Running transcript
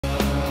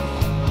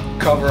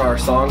Cover our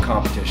song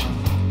competition.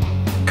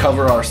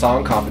 Cover our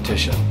song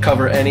competition.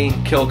 Cover any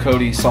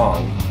Kill-Cody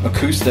song,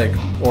 acoustic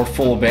or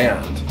full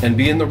band, and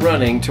be in the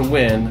running to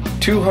win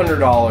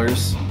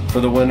 $200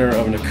 for the winner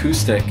of an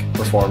acoustic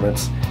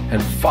performance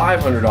and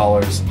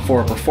 $500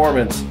 for a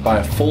performance by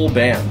a full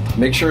band.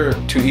 Make sure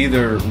to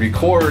either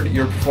record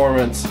your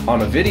performance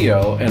on a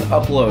video and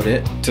upload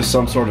it to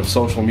some sort of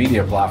social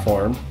media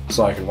platform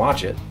so I can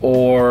watch it,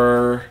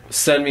 or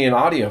send me an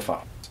audio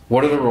file.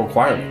 What are the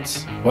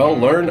requirements? Well,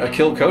 learn a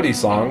Kill-Cody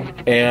song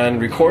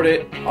and record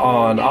it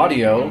on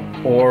audio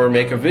or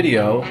make a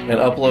video and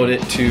upload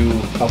it to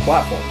a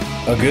platform.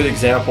 A good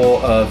example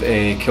of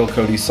a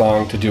Kill-Cody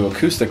song to do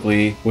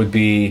acoustically would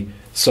be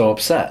So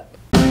Upset.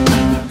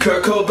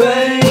 Kurt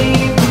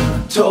Cobain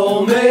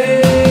told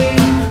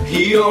me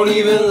he don't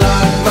even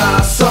like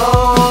my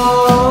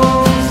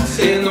songs.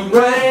 In the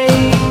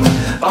rain,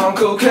 on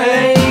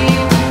cocaine,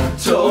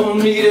 told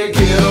me to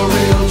get a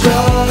real job.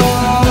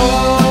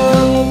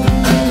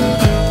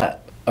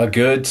 A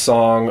good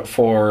song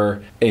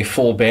for a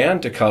full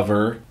band to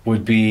cover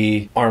would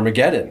be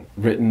Armageddon,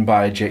 written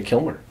by Jake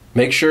Kilmer.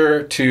 Make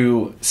sure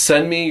to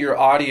send me your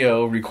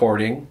audio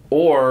recording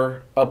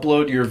or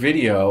upload your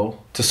video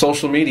to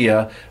social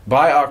media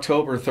by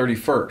October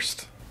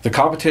 31st. The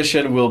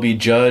competition will be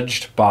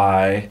judged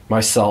by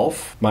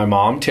myself, my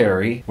mom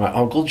Terry, my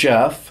uncle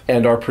Jeff,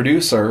 and our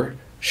producer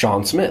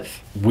Sean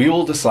Smith. We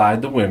will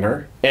decide the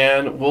winner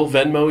and we'll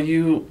Venmo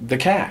you the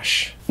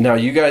cash. Now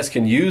you guys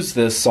can use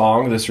this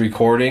song, this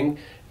recording,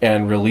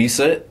 and release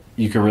it.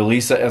 You can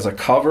release it as a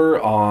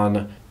cover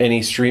on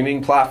any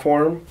streaming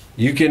platform.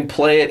 You can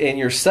play it in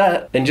your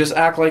set and just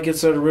act like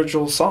it's an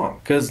original song,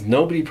 because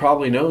nobody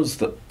probably knows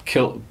the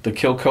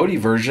Kill-Cody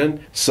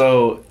version.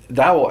 So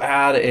that will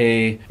add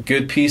a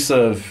good piece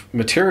of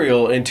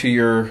material into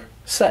your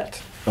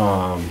set.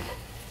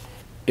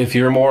 If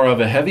you're more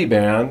of a heavy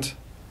band,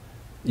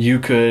 you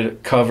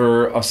could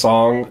cover a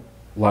song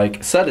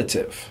like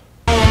Sedative.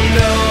 I don't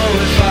know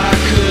if I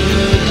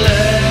could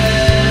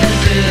let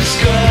this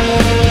go.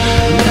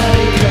 Let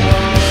it go.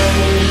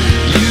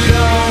 You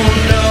don't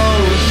know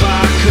if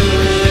I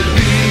could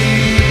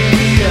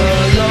be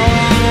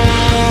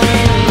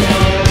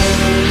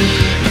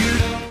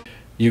alone.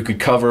 You could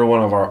cover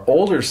one of our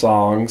older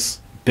songs,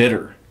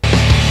 Bitter. Now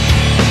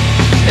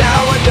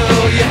I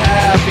know you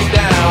have me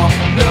now.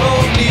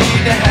 No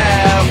need to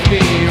have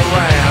me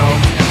around.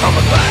 I'm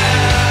a clown.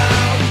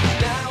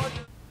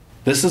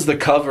 This is the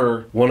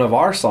cover one of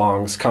our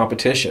songs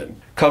competition.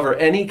 Cover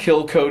any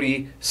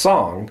Kill-Cody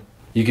song.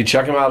 You can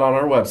check them out on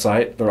our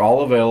website. They're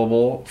all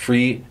available,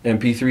 free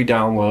MP3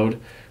 download,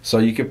 so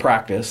you can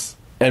practice.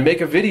 And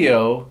make a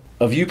video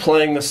of you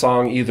playing the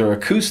song either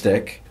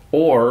acoustic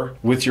or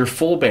with your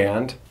full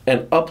band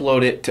and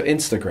upload it to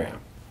Instagram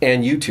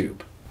and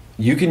YouTube.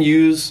 You can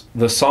use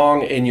the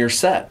song in your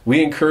set.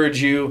 We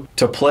encourage you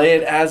to play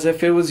it as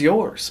if it was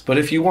yours. But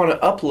if you want to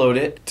upload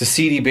it to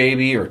CD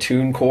Baby or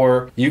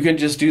TuneCore, you can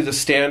just do the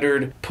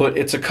standard, put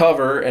it's a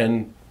cover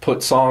and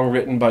put song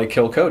written by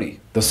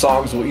Kill-Cody. The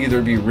songs will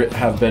either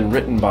have been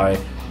written by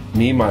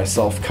me,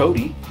 myself,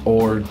 Cody,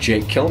 or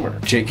Jake Kilmer.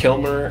 Jake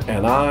Kilmer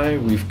and I,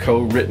 we've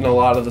co-written a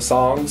lot of the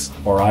songs,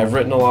 or I've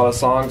written a lot of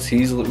songs,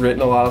 he's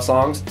written a lot of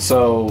songs.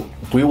 So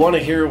we want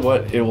to hear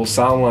what it will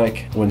sound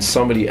like when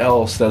somebody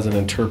else does an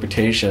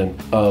interpretation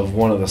of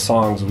one of the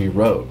songs we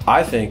wrote.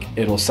 I think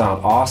it'll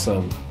sound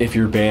awesome if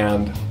your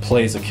band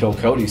plays a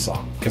Kill-Cody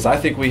song, because I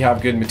think we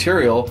have good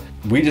material.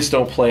 We just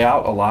don't play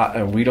out a lot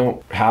and we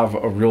don't have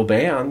a real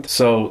band.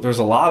 So there's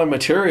a lot of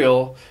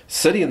material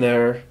sitting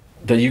there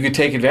that you could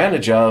take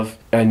advantage of,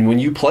 and when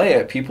you play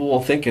it, people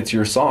will think it's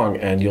your song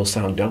and you'll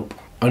sound dope.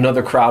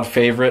 Another crowd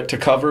favorite to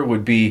cover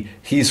would be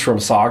He's from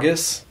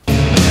Saugus.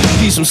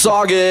 He's from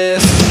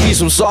Saugus, he's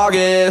from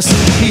Saugus,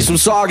 he's from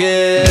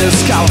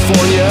Saugus,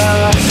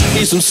 California.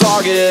 He's from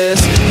Saugus,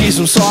 he's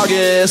from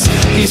Saugus,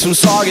 he's from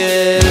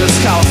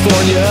Saugus,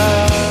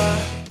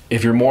 California.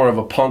 If you're more of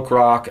a punk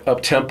rock,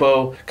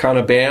 up-tempo kind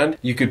of band,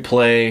 you could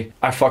play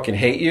I Fucking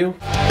Hate You.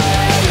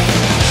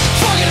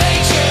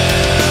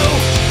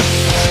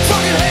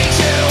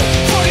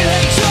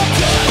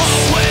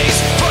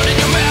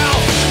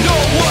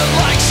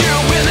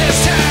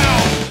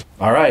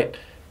 All right,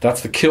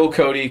 that's the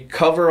Kill-Cody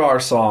Cover Our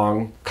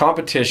Song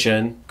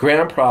competition.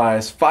 Grand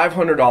prize,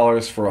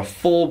 $500 for a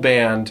full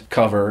band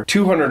cover,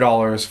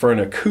 $200 for an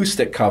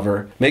acoustic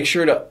cover. Make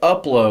sure to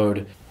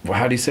upload,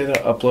 how do you say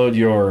that? Upload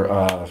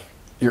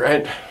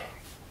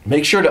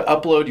make sure to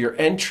upload your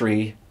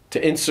entry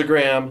to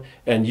Instagram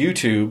and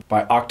YouTube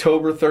by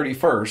October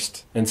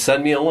 31st and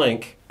send me a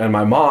link. And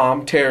my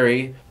mom,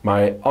 Terry,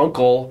 my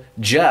uncle,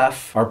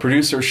 Jeff, our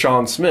producer,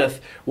 Sean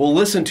Smith, will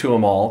listen to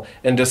them all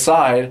and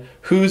decide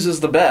whose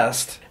is the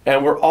best.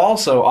 And we're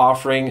also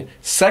offering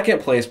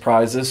second place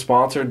prizes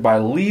sponsored by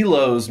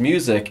Lilo's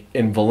Music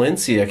in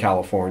Valencia,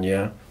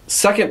 California.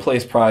 Second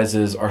place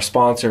prizes are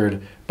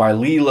sponsored by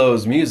Lee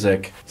Lowe's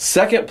Music.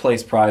 Second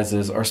place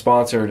prizes are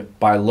sponsored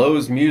by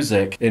Lowe's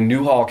Music in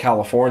Newhall,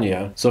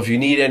 California. So if you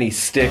need any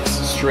sticks,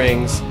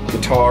 strings,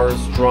 guitars,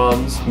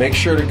 drums, make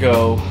sure to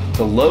go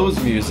to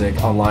Lowe's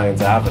Music on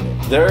Lyons Avenue.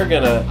 They're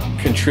gonna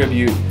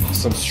contribute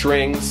some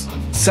strings.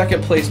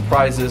 Second place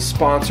prizes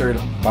sponsored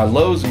by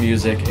Lowe's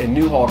Music in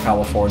Newhall,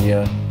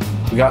 California.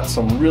 We got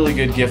some really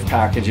good gift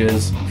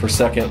packages for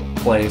second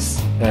place,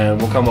 and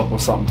we'll come up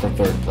with something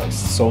for third place.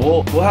 So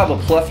we'll have a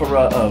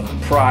plethora of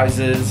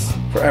prizes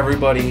for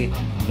everybody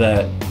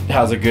that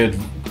has a good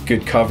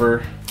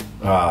cover.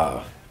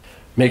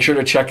 Make sure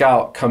to check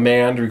out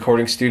Command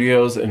Recording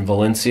Studios in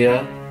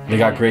Valencia. They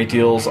got great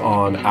deals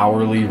on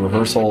hourly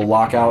rehearsal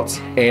lockouts,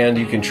 and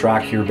you can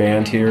track your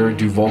band here,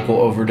 do vocal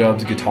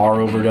overdubs, guitar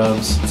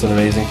overdubs. It's an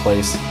amazing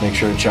place. Make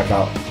sure to check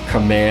out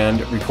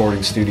Command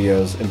Recording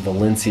Studios in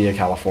Valencia,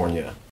 California.